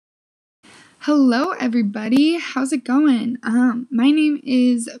Hello, everybody. How's it going? My name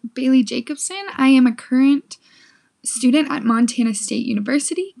is Bailey Jacobson. I am a current student at Montana State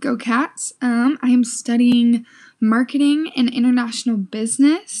University. Go Cats! I am studying marketing and international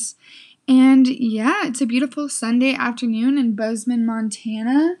business. And yeah, it's a beautiful Sunday afternoon in Bozeman,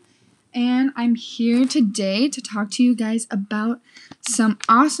 Montana. And I'm here today to talk to you guys about some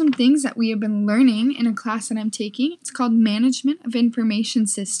awesome things that we have been learning in a class that I'm taking. It's called Management of Information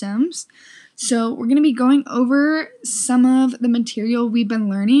Systems. So we're going to be going over some of the material we've been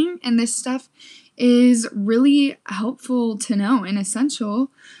learning, and this stuff is really helpful to know and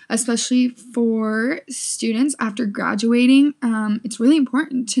essential, especially for students after graduating. It's really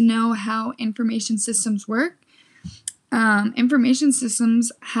important to know how information systems work. Information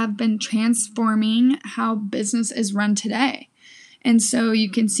systems have been transforming how business is run today. And so you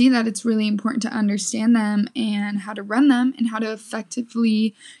can see that it's really important to understand them and how to run them and how to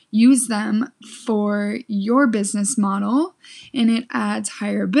effectively use them for your business model. And it adds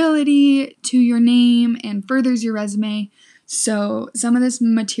hireability to your name and furthers your resume. So some of this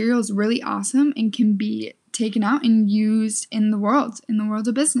material is really awesome and can be taken out and used in the world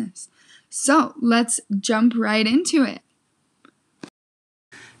of business. So let's jump right into it.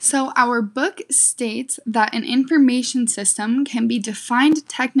 So our book states that an information system can be defined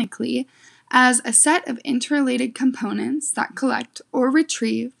technically as a set of interrelated components that collect or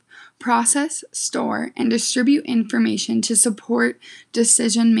retrieve, process, store, and distribute information to support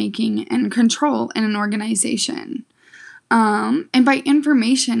decision-making and control in an organization. And by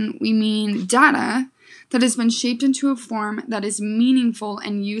information, we mean data that has been shaped into a form that is meaningful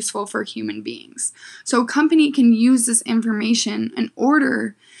and useful for human beings. So a company can use this information in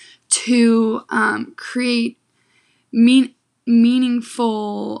order to create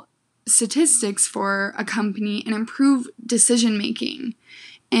meaningful statistics for a company and improve decision making.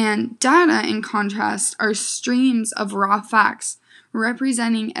 And data, in contrast, are streams of raw facts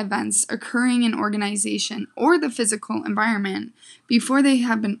representing events occurring in organization or the physical environment before they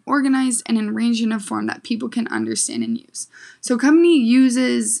have been organized and arranged in a form that people can understand and use. So a company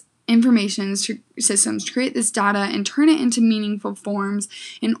uses information systems to create this data and turn it into meaningful forms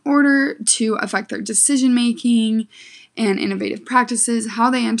in order to affect their decision making and innovative practices, how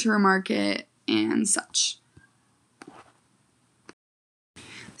they enter a market, and such.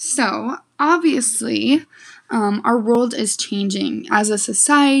 So obviously, our world is changing. As a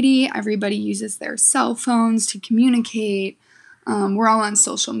society, everybody uses their cell phones to communicate. We're all on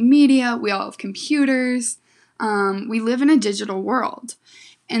social media. We all have computers. We live in a digital world.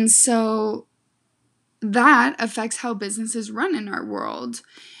 And so that affects how businesses run in our world.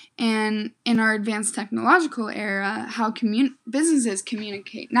 And in our advanced technological era, how businesses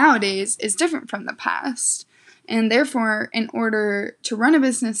communicate nowadays is different from the past. And therefore, in order to run a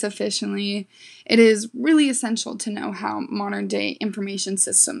business efficiently, it is really essential to know how modern day information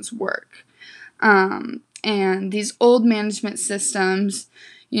systems work. And these old management systems,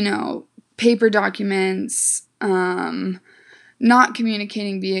 paper documents, not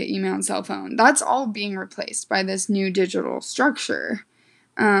communicating via email and cell phone, that's all being replaced by this new digital structure.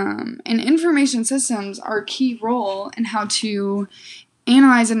 And information systems are a key role in how to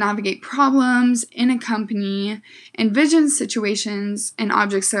analyze and navigate problems in a company, envision situations and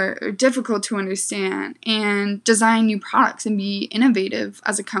objects that are difficult to understand, and design new products and be innovative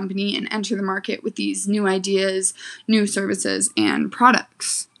as a company and enter the market with these new ideas, new services, and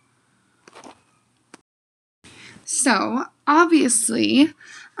products. So, obviously,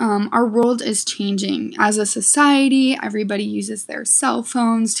 our world is changing. As a society, everybody uses their cell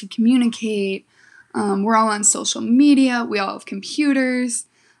phones to communicate. We're all on social media. We all have computers.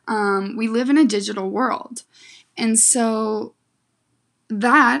 We live in a digital world. And so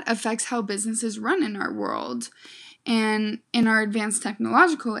that affects how businesses run in our world. And in our advanced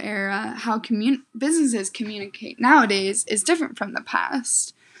technological era, how businesses communicate nowadays is different from the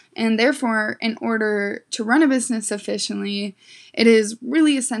past. And therefore, in order to run a business efficiently, it is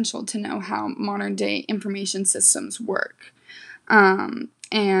really essential to know how modern day information systems work.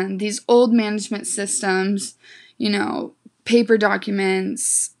 And these old management systems, paper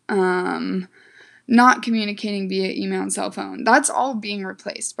documents, not communicating via email and cell phone, that's all being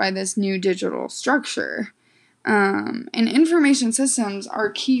replaced by this new digital structure. And information systems are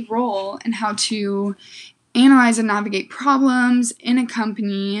a key role in how to analyze and navigate problems in a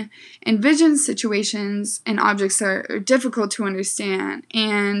company, envision situations and objects that are difficult to understand,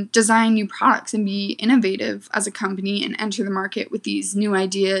 and design new products and be innovative as a company and enter the market with these new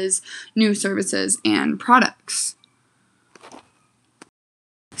ideas, new services, and products.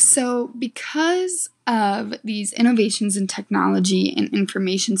 So because of these innovations in technology and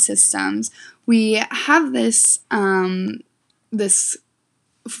information systems, we have this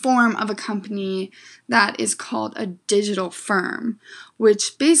form of a company that is called a digital firm,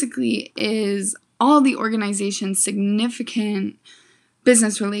 which basically is all the organization's significant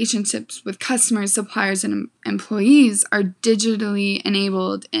business relationships with customers, suppliers, and employees are digitally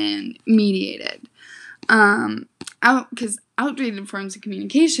enabled and mediated. Because outdated forms of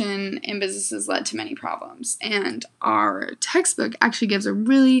communication in businesses led to many problems. And our textbook actually gives a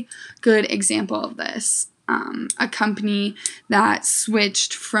really good example of this. A company that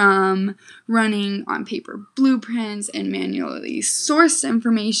switched from running on paper blueprints and manually sourced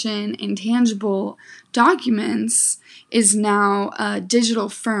information in tangible documents is now a digital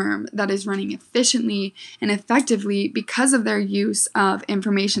firm that is running efficiently and effectively because of their use of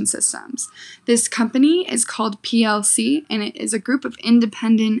information systems. This company is called PLC, and it is a group of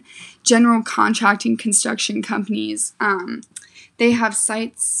independent general contracting construction companies. They have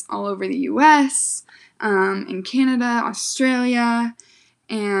sites all over the US, in Canada, Australia,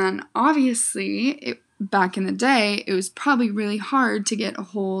 and obviously, back in the day, it was probably really hard to get a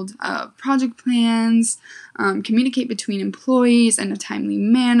hold of project plans, communicate between employees in a timely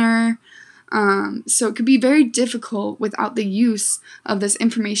manner. So it could be very difficult without the use of this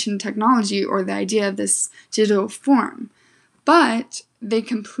information technology or the idea of this digital form. But they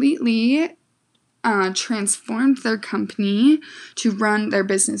completely transformed their company to run their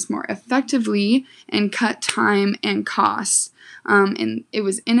business more effectively and cut time and costs. And it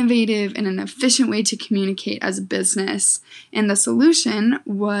was innovative and an efficient way to communicate as a business. And the solution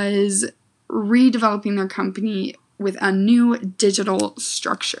was redeveloping their company with a new digital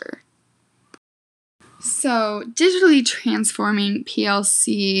structure. So, digitally transforming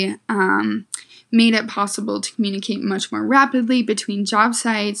PLC made it possible to communicate much more rapidly between job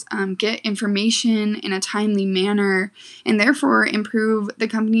sites, get information in a timely manner, and therefore improve the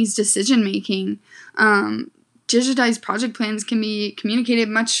company's decision making. Digitized project plans can be communicated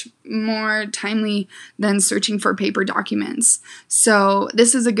much more timely than searching for paper documents. So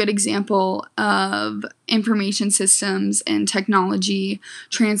this is a good example of information systems and technology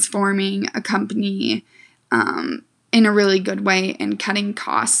transforming a company in a really good way and cutting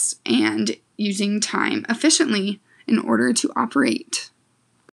costs and using time efficiently in order to operate.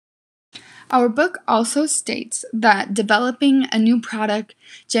 Our book also states that developing a new product,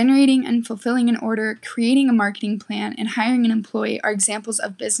 generating and fulfilling an order, creating a marketing plan, and hiring an employee are examples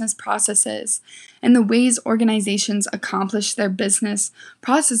of business processes, and the ways organizations accomplish their business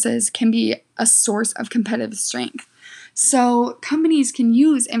processes can be a source of competitive strength. So companies can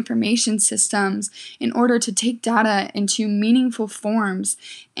use information systems in order to take data into meaningful forms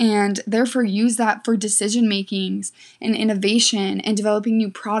and therefore use that for decision makings and innovation and developing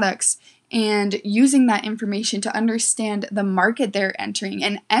new products and using that information to understand the market they're entering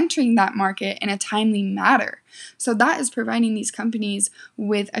and entering that market in a timely manner. So that is providing these companies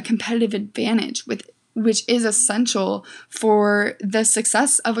with a competitive advantage, which is essential for the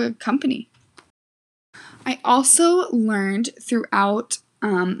success of a company. I also learned throughout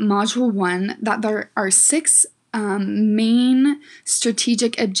Module 1 that there are 6 main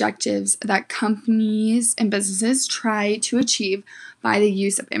strategic objectives that companies and businesses try to achieve by the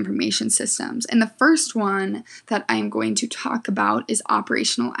use of information systems. And the first one that I'm going to talk about is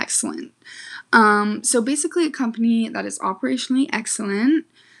operational excellence. So basically, a company that is operationally excellent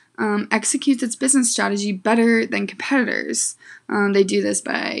executes its business strategy better than competitors. They do this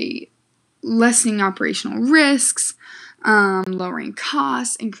by lessening operational risks, lowering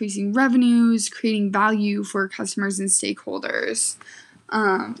costs, increasing revenues, creating value for customers and stakeholders.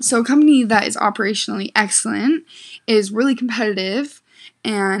 So a company that is operationally excellent is really competitive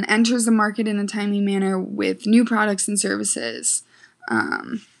and enters the market in a timely manner with new products and services.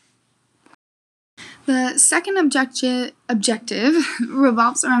 The second objective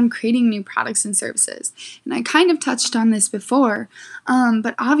revolves around creating new products and services. And I kind of touched on this before,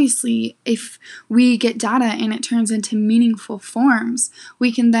 but obviously if we get data and it turns into meaningful forms,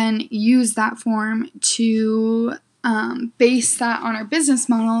 we can then use that form to base that on our business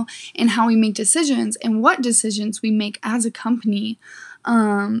model and how we make decisions and what decisions we make as a company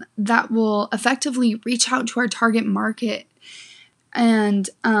that will effectively reach out to our target market and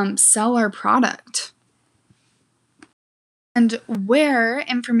sell our product. And where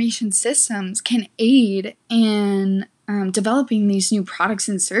information systems can aid in developing these new products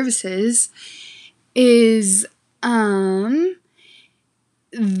and services is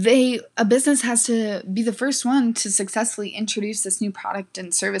a business has to be the first one to successfully introduce this new product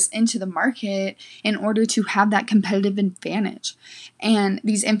and service into the market in order to have that competitive advantage. And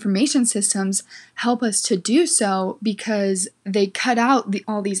these information systems help us to do so because they cut out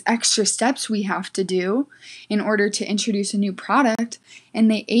all these extra steps we have to do in order to introduce a new product,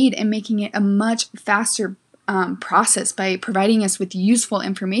 and they aid in making it a much faster process by providing us with useful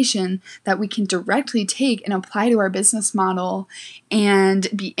information that we can directly take and apply to our business model and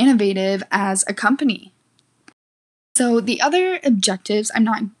be innovative as a company. So the other objectives I'm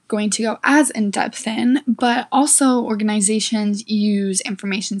not going to go as in depth in, but also organizations use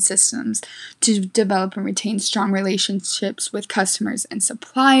information systems to develop and retain strong relationships with customers and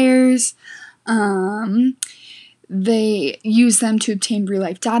suppliers. They use them to obtain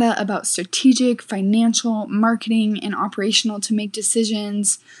real-life data about strategic, financial, marketing, and operational to make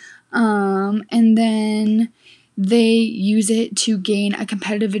decisions. And then they use it to gain a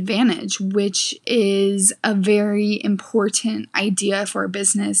competitive advantage, which is a very important idea for a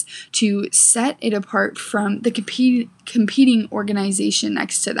business to set it apart from the competing organization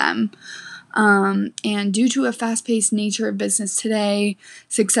next to them. And due to a fast-paced nature of business today,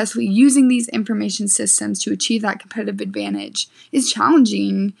 successfully using these information systems to achieve that competitive advantage is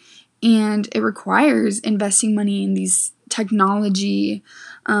challenging, and it requires investing money in these technology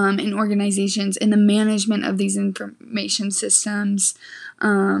in organizations in the management of these information systems,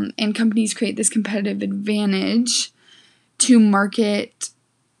 and companies create this competitive advantage to market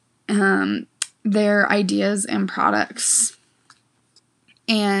their ideas and products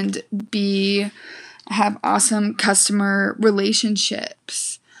and have awesome customer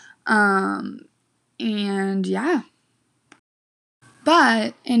relationships. And yeah.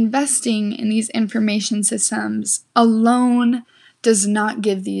 But investing in these information systems alone does not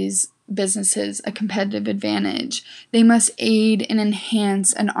give these businesses a competitive advantage. They must aid and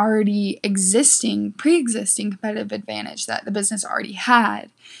enhance an already pre-existing competitive advantage that the business already had.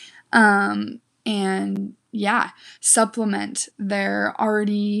 And supplement their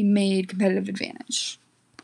already made competitive advantage.